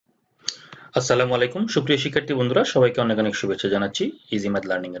আসসালামু আলাইকুম সুপ্রিয় শিক্ষার্থী বন্ধুরা, সবাইকে অনেক অনেক শুভেচ্ছা জানাচ্ছি ইজি ম্যাথ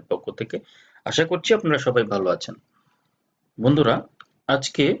লার্নিং এর পক্ষ থেকে। আশা করছি আপনারা সবাই ভালো আছেন। বন্ধুরা,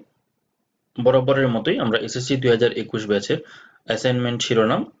 আজকে বরাবরের মতোই আমরা এসএসসি 2021 ব্যাচের অ্যাসাইনমেন্ট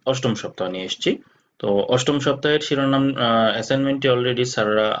শিরোনাম অষ্টম সপ্তাহ নিয়ে এসেছি। তো অষ্টম সপ্তাহের শিরোনাম অ্যাসাইনমেন্টটি অলরেডি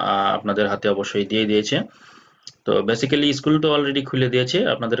স্যাররা আপনাদের হাতে অবশ্যই দিয়ে দিয়েছে। তো বেসিক্যালি স্কুল তো অলরেডি খুলে দিয়েছে,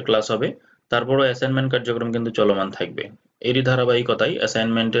 আপনাদের ক্লাস হবে, তারপরও অ্যাসাইনমেন্ট কার্যক্রম কিন্তু চলমান থাকবে। এরই ধারাবাহিকতায়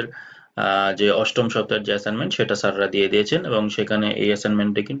অ্যাসাইনমেন্টের যে অষ্টম সপ্তাহের যে অ্যাসাইনমেন্ট সেটা স্যাররা দিয়ে দিয়েছেন এবং সেখানে এই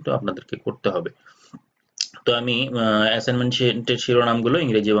অ্যাসাইনমেন্টে কিন্তু আপনাদেরকে করতে হবে। তো আমি অ্যাসাইনমেন্টের শিরোনামগুলো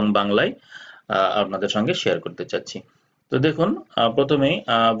ইংরেজি এবং বাংলায় আপনাদের সঙ্গে শেয়ার করতে চাচ্ছি। তো দেখুন, প্রথমেই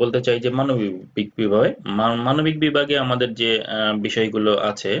বলতে চাই যে মানবিক বিভাগে আমাদের যে বিষয়গুলো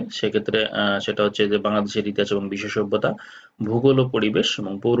আছে সেক্ষেত্রে সেটা হচ্ছে যে বাংলাদেশের ইতিহাস এবং বিশ্ব সভ্যতা, ভূগোল ও পরিবেশ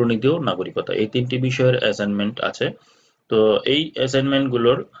এবং পৌরনীতি ও নাগরিকতা, এই তিনটি বিষয়ের অ্যাসাইনমেন্ট আছে। তো এই অ্যাসাইনমেন্ট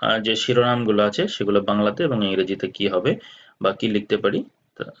গুলোর যে শিরোনামগুলো আছে সেগুলো বাংলাতে এবং ইংরেজিতে কি হবে বা কি লিখতে পারি।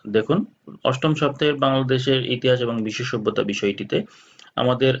 দেখুন, অষ্টম সপ্তাহের বাংলাদেশের ইতিহাস এবং বিশ্ব সভ্যতা বিষয়টিতে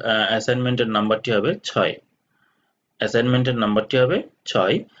আমাদের অ্যাসাইনমেন্টের নাম্বারটি হবে 6। অ্যাসাইনমেন্টের নাম্বারটি হবে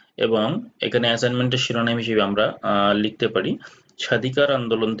 6 এবং এখানে অ্যাসাইনমেন্টের শিরোনাম হিসেবে আমরা লিখতে পারি স্বাধিকার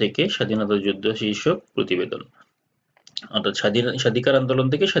আন্দোলন থেকে স্বাধীনতা যুদ্ধ শীর্ষক প্রতিবেদন। অর্থাৎ স্বাধিকার আন্দোলন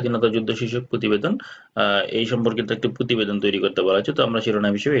থেকে স্বাধীনতা যুদ্ধ শীর্ষক প্রতিবেদন, এই সম্পর্কিত একটি প্রতিবেদন তৈরি করতে বলা হয়েছে। তো আমরা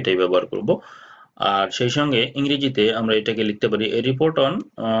শিরোনাম হিসেবে এটাই ব্যবহার করব। আর সেই সঙ্গে ইংরেজিতে আমরা এটাকে লিখতে পারি এ report on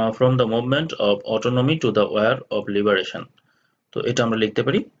from the movement of autonomy to the war of liberation. তো এটা আমরা লিখতে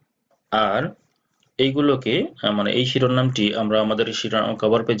পারি। আর এইগুলোকে মানে এই শিরোনামটি আমরা আমাদের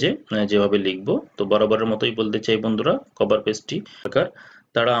কভার পেজে যেভাবে লিখব, তো বরাবরের মতোই বলতে চাই বন্ধুরা, কভার পেজটি দরকার।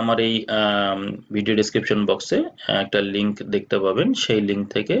 তারা আমার এই ভিডিও ডেসক্রিপশন বক্সে একটা লিংক দেখতে পাবেন, সেই লিংক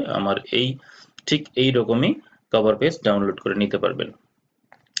থেকে আমার ঠিক এই রকমই কভার পেজ ডাউনলোড করে নিতে পারবেন।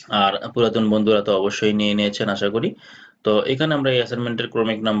 আর পুরাতন বন্ধুরা তো অবশ্যই নিয়ে নিয়েছেন আশা করি। তো এখানে আমরা এই অ্যাসাইনমেন্টের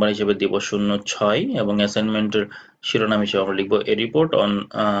ক্রমিক নাম্বার হিসেবে দিব 06 এবং অ্যাসাইনমেন্টের শিরোনাম হিসেবে আমরা লিখব এ report on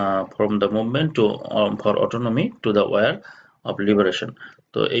from the movement two for autonomy to the war of liberation.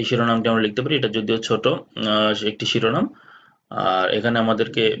 তো এই শিরোনামটি আমরা লিখতে পারি। এটা যদিও ছোট একটি শিরোনাম। আর এখানে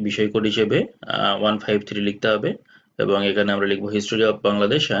আমাদেরকে বিষয় কোড হিসেবে 153 লিখতে হবে এবং এখানে আমরা লিখব history of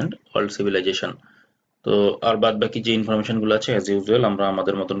Bangladesh and world civilisation. তো আর বাদ বাকি যে ইনফরমেশন গুলো আছে অ্যাজ ইউজুয়াল আমরা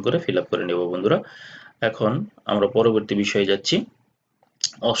আমাদের মতন করে ফিল আপ করে নেব বন্ধুরা। এখন আমরা পরবর্তী বিষয়ে যাচ্ছি,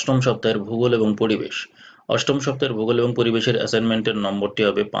 অষ্টম সপ্তাহের ভূগোল এবং পরিবেশ। অষ্টম সপ্তাহের ভূগোল এবং পরিবেশের অ্যাসাইনমেন্টের নম্বরটি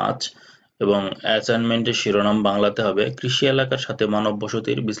হবে 5 এবং অ্যাসাইনমেন্টের শিরোনাম বাংলাতে হবে কৃষি এলাকার সাথে মানব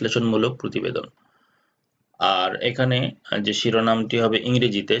বসতির বিশ্লেষণমূলক প্রতিবেদন। আর এখানে যে শিরোনামটি হবে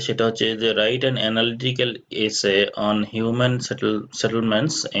ইংরেজিতে সেটা হচ্ছে যে write an analytical essay on human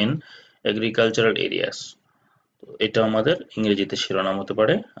settlements in agricultural areas. এটা আমাদের ইংরেজিতে শিরোনাম হতে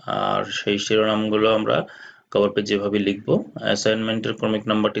পারে। আর সেই শিরোনামগুলো আমরা কভার পেজ যেভাবে লিখব, অ্যাসাইনমেন্টের ক্রমিক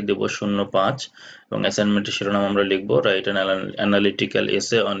নাম্বারটি দেব 05 এবং অ্যাসাইনমেন্টের শিরোনাম আমরা লিখব write an analytical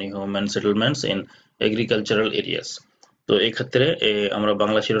essay on human settlements in agricultural areas. তো এই ক্ষেত্রে আমরা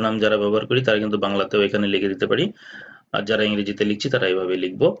বাংলা শিরোনাম যারা ব্যবহার করি তারা কিন্তু বাংলাতেও এখানে লিখে দিতে পারি, আর যারা ইংরেজিতে লিখছি তারা এইভাবে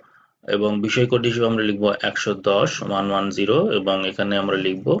লিখব। এবং বিষয় কোড হিসেবে আমরা লিখব 110 এবং এখানে আমরা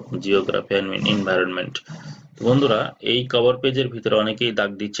লিখব জিওগ্রাফি অ্যান্ড এনভায়রনমেন্ট। বন্ধুরা, এই কভার পেজের ভিতরে অনেকেই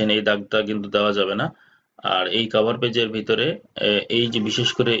দাগ দিচ্ছেন, এই দাগটা কিন্তু দেওয়া যাবে না। আর এই কভার পেজের ভিতরে এই যে বিশেষ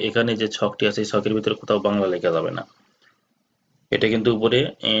করে এখানে যে ছকটি আছে এই ছকের ভিতরে কোথাও বাংলা লেখা যাবে না। এটা কিন্তু উপরে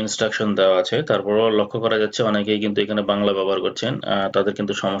ইনস্ট্রাকশন দেওয়া আছে, তারপরও লক্ষ্য করা যাচ্ছে অনেকেই কিন্তু এখানে বাংলা ব্যবহার করছেন, তাদের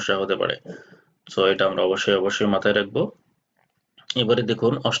কিন্তু সমস্যা হতে পারে। সো এটা আমরা অবশ্যই অবশ্যই মাথায় রাখবো। এবারে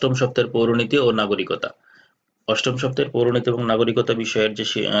দেখুন, অষ্টম সপ্তাহের পৌরনীতি ও নাগরিকতা। অষ্টম সপ্তাহের পৌরনীতি এবং নাগরিকতা বিষয়ের যে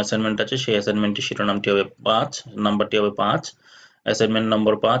অ্যাসাইনমেন্ট আছে সেই অ্যাসাইনমেন্টের শিরোনামটি হবে 5, নাম্বারটি হবে 5, অ্যাসাইনমেন্ট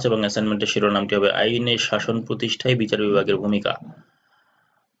নম্বর 5 এবং অ্যাসাইনমেন্টের শিরোনামটি হবে আইনের শাসন প্রতিষ্ঠায় বিচার বিভাগের ভূমিকা।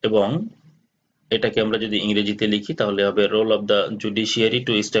 এবং এটাকে আমরা যদি ইংরেজিতে লিখি তাহলে হবে role of the judiciary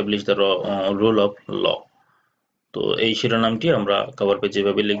to establish the rule of law. তো এই শিরোনামটি আমরা কভার পেজে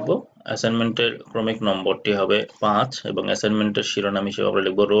যেভাবে লিখব, অ্যাসাইনমেন্টের ক্রমিক নম্বরটি হবে 5 এবং অ্যাসাইনমেন্টের শিরোনাম হিসেবে আমরা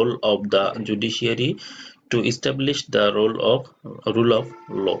লিখব role of the judiciary to establish the rule of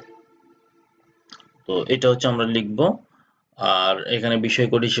law. তো এটা হচ্ছে আমরা লিখব। আর এখানে বিষয়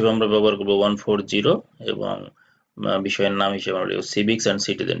কোড হিসেবে আমরা ব্যবহার করব 140 এবং বিষয়ের নাম হিসেবে আমরা লিখব সিভিক্স অ্যান্ড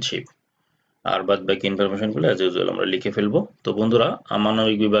সিটিজেনশিপ। আর বাদ বাকি ইনফরমেশনগুলো অ্যাজ ইউজুয়াল আমরা লিখে ফেলবো। তো বন্ধুরা,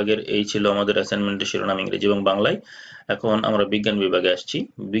 মানবিক বিভাগের এই ছিল আমাদের অ্যাসাইনমেন্টের শিরোনাম ইংরেজি এবং বাংলায়। এখন আমরা বিজ্ঞান বিভাগে আসছি।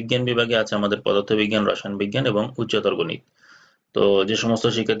 বিজ্ঞান বিভাগে আছে আমাদের পদার্থবিজ্ঞান, রসায়ন বিজ্ঞান এবং উচ্চতর গণিত। তো যে সমস্ত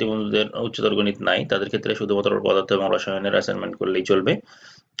শিক্ষার্থী বন্ধুদের উচ্চতর গণিত নাই তাদের ক্ষেত্রে শুধুমাত্র পদার্থ এবং রসায়নের অ্যাসাইনমেন্ট করলেই চলবে।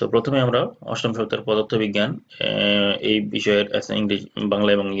 তো প্রথমে আমরা অষ্টম সপ্তাহের পদার্থবিজ্ঞান এই বিষয়ের ইংরেজি,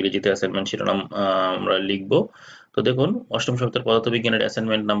 বাংলা এবং ইংরেজিতে অ্যাসাইনমেন্ট শিরোনাম আমরা লিখব। তো দেখুন, অষ্টম সপ্তাহের পদার্থবিজ্ঞানের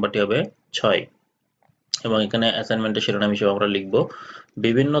অ্যাসাইনমেন্ট নাম্বারটি হবে 6 এবং এখানে অ্যাসাইনমেন্টের শিরোনাম হিসেবে আমরা লিখব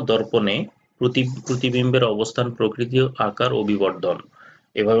বিভিন্ন দর্পণে প্রতিবিম্বের অবস্থান, প্রকৃতি, আকার ও বিবর্ধন।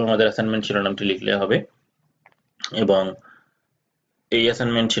 এভাবে আমাদের অ্যাসাইনমেন্ট শিরোনামটি লিখলে হবে। এবং এই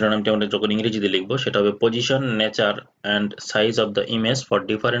অ্যাসাইনমেন্ট শিরোনামটি আমরা যখন ইংরেজিতে লিখব সেটা হবে position, nature and size of the image for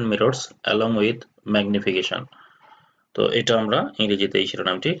different mirrors along with magnification. তো এটা আমরা ইংরেজিতে এই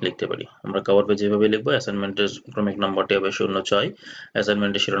শিরোনামটি লিখতে পারি। আমরা কভার পেজে এভাবে লিখবো। অ্যাসাইনমেন্টের ক্রমিক নম্বরটি হবে 06।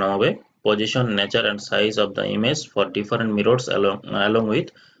 অ্যাসাইনমেন্টের শিরোনাম হবে position, nature and size of the image for different mirrors along with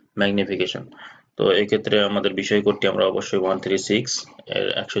magnification. তো এক্ষেত্রে আমাদের বিষয় কোডটি আমরা অবশ্যই 136 এর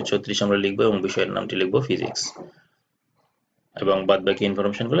 136 আমরা লিখবো এবং বিষয়ের নামটি লিখবো ফিজিক্স, এবং বাদ বাকি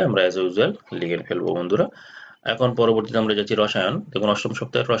ইনফরমেশনগুলো আমরা অ্যাজ ইউজুয়াল লিখে ফেলবো বন্ধুরা। এখন পরবর্তীতে আমরা যাচ্ছি রসায়ন। দেখুন, অষ্টম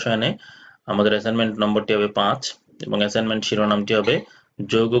সপ্তাহের রসায়নে আমাদের অ্যাসাইনমেন্ট নম্বরটি হবে 5 এবং অ্যাসাইনমেন্ট শিরোনামটি হবে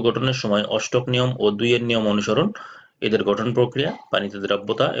যৌগ গঠনের সময় অষ্টক নিয়ম ও 2 এর নিয়ম অনুসরণ, এদের গঠন প্রক্রিয়া, পানিতে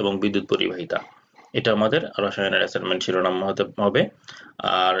দ্রাব্যতা এবং বিদ্যুৎ পরিবাহিতা। এটা আমাদের রসায়নের অ্যাসাইনমেন্ট শিরোনাম হবে।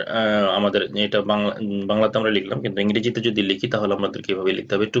 আর আমাদের এটা বাংলাতে আমরা লিখলাম, কিন্তু ইংরেজিতে যদি লিখি তাহলে আমাদের কিভাবে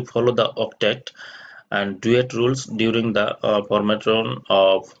লিখতে হবে, to follow the octet and duet rules during the formation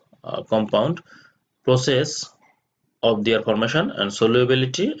of compound, process of their formation and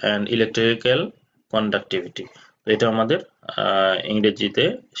solubility and electrical conductivity। তো এটা আমাদের ইংরেজিতে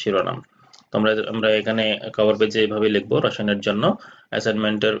শিরোনাম। তো আমরা এখানে কভার পেজে এইভাবে লিখবো রসায়নের জন্য।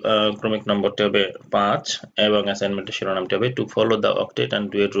 অ্যাসাইনমেন্টের ক্রমিক নম্বরটি হবে 5 এবং অ্যাসাইনমেন্টের শিরোনামটি হবে to follow the octet and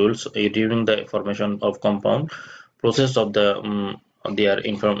duet rules during the formation of compound, process of the their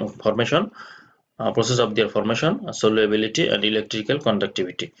formation, process of their formation, solubility and electrical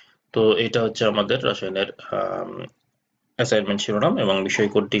conductivity। তো এটা হচ্ছে আমাদের রসায়নের অ্যাসাইনমেন্ট শিরোনাম এবং বিষয়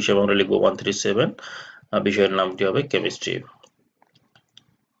কোডটি হিসেবে আমরা লিখব 137। বিষয়ের নামটি হবে কেমিস্ট্রি।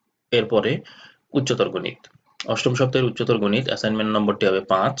 এরপরে উচ্চতর গণিত। অষ্টম সপ্তাহের উচ্চতর গণিত অ্যাসাইনমেন্ট নম্বরটি হবে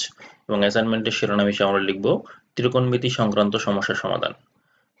 5 এবং অ্যাসাইনমেন্টের শিরোনাম হিসেবে আমরা লিখব ত্রিকোণমিতি সংক্রান্ত সমস্যার সমাধান।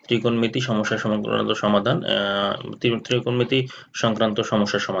 ত্রিকোণমিতি সংক্রান্ত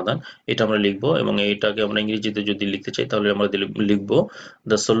সমস্যার সমাধান এটা আমরা লিখবো এবং এইটাকে আমরা ইংরেজিতে যদি লিখতে চাই তাহলে আমরা লিখবো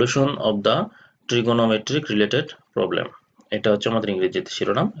the solution of the trigonometric related problem. এটা হচ্ছে আমাদের ইংরেজিতে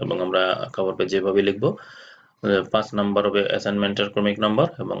শিরোনাম এবং আমরা কভার পেজে যেভাবে লিখবো। 5 নাম্বার হবে অ্যাসাইনমেন্টের ক্রমিক নাম্বার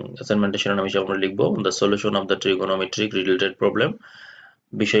এবং অ্যাসাইনমেন্টের শিরোনাম হিসেবে আমরা লিখবো the solution of the trigonometric related problem.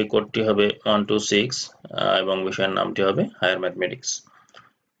 বিষয় কোডটি হবে 126 এবং বিষয়ের নামটি হবে হায়ার ম্যাথমেটিক্স।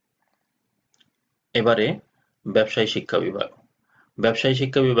 এবারে ব্যবসায় শিক্ষা বিভাগ। ব্যবসায়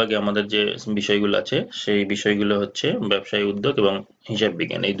শিক্ষা বিভাগে আমাদের যে বিষয়গুলো আছে সেই বিষয়গুলো হচ্ছে ব্যবসায় উদ্যোগ এবং হিসাব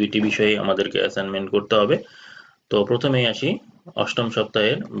বিজ্ঞান। এই দুইটি বিষয়ে আমাদেরকে অ্যাসাইনমেন্ট করতে হবে। তো প্রথমেই আসি অষ্টম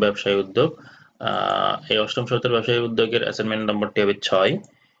সপ্তাহের ব্যবসায় উদ্যোগ। এই অষ্টম সপ্তাহের ব্যবসায় উদ্যোগের অ্যাসাইনমেন্ট নম্বরটি হবে 6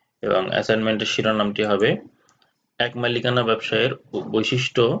 এবং অ্যাসাইনমেন্টের শিরোনামটি হবে এক মালিকানা ব্যবসায়ের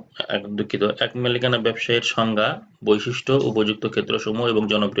বৈশিষ্ট্য, এক মালিকানা ব্যবসায়ের সংজ্ঞা, বৈশিষ্ট্য, উপযুক্ত ক্ষেত্রসমূহ এবং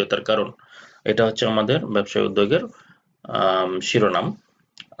জনপ্রিয়তার কারণ। এটা হচ্ছে আমাদের ব্যবসায় উদ্যোগের শিরোনাম।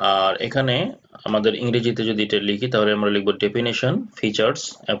 আর এখানে আমাদের ইংরেজিতে যদি এটা লিখি তাহলে আমরা লিখব definition, features,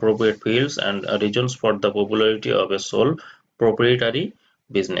 appropriate fields and reasons for the popularity of A soul প্রোপ্রিয়েটারি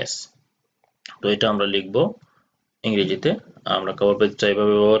business. তো এটা আমরা লিখব ইংরেজিতে। আমরা কভার পেজটা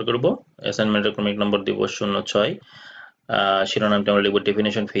এভাবে ব্যবহার করব। অ্যাসাইনমেন্টের ক্রমিক নম্বর দিব 06। শিরোনামটা আমরা লিখব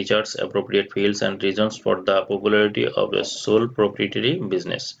definition, features, appropriate fields and reasons for the popularity of A soul প্রোপ্রিয়েটারি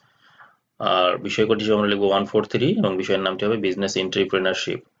business. আর বিষয় কোড হিসেবে আমরা লিখব 143 এবং বিষয়ের নামটি হবে বিজনেস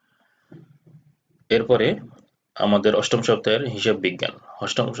এন্টারপ্রেনারশিপ। এরপরে আমাদের অষ্টম সপ্তাহের হিসাব বিজ্ঞান।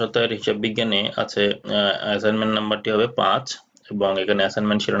 অষ্টম সপ্তাহের হিসাব বিজ্ঞানে আছে অ্যাসাইনমেন্ট নাম্বারটি হবে 5 এবং এখানে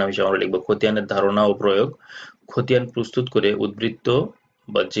অ্যাসাইনমেন্ট শিরোনাম হিসেবে আমরা লিখব খতিয়ানের ধারণা ও প্রয়োগ, খতিয়ান প্রস্তুত করে উদ্বৃত্ত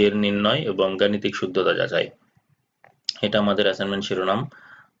বা জের নির্ণয় এবং গাণিতিক শুদ্ধতা যাচাই। এটা আমাদের অ্যাসাইনমেন্ট শিরোনাম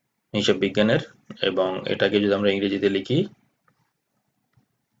হিসাব বিজ্ঞানের এবং এটাকে যদি আমরা ইংরেজিতে লিখি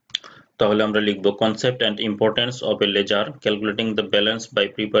তাহলে আমরা লিখব concept and importance of A laser, calculating the balance by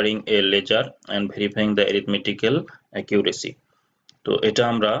preparing A laser and verifying the arithmetical accuracy. তো এটা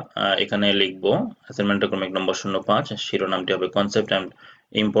আমরা এখানে লিখব অ্যাসাইনমেন্টের ক্রমিক নম্বর 05। শিরোনামটি হবে concept and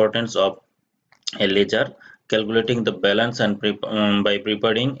importance of A laser, calculating the balance and by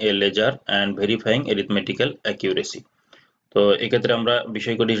preparing A laser and verifying arithmetical accuracy. তো এক্ষেত্রে আমরা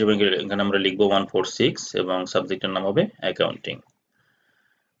বিষয় কোড হিসেবে এখানে আমরা লিখব 146 এবং সাবজেক্টের নাম হবে অ্যাকাউন্টিং।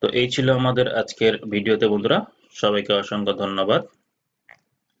 তো এই ছিল আমাদের আজকের ভিডিওতে বন্ধুরা। সবাইকে অসংখ্য ধন্যবাদ।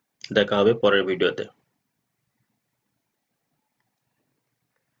 দেখা হবে পরের ভিডিওতে।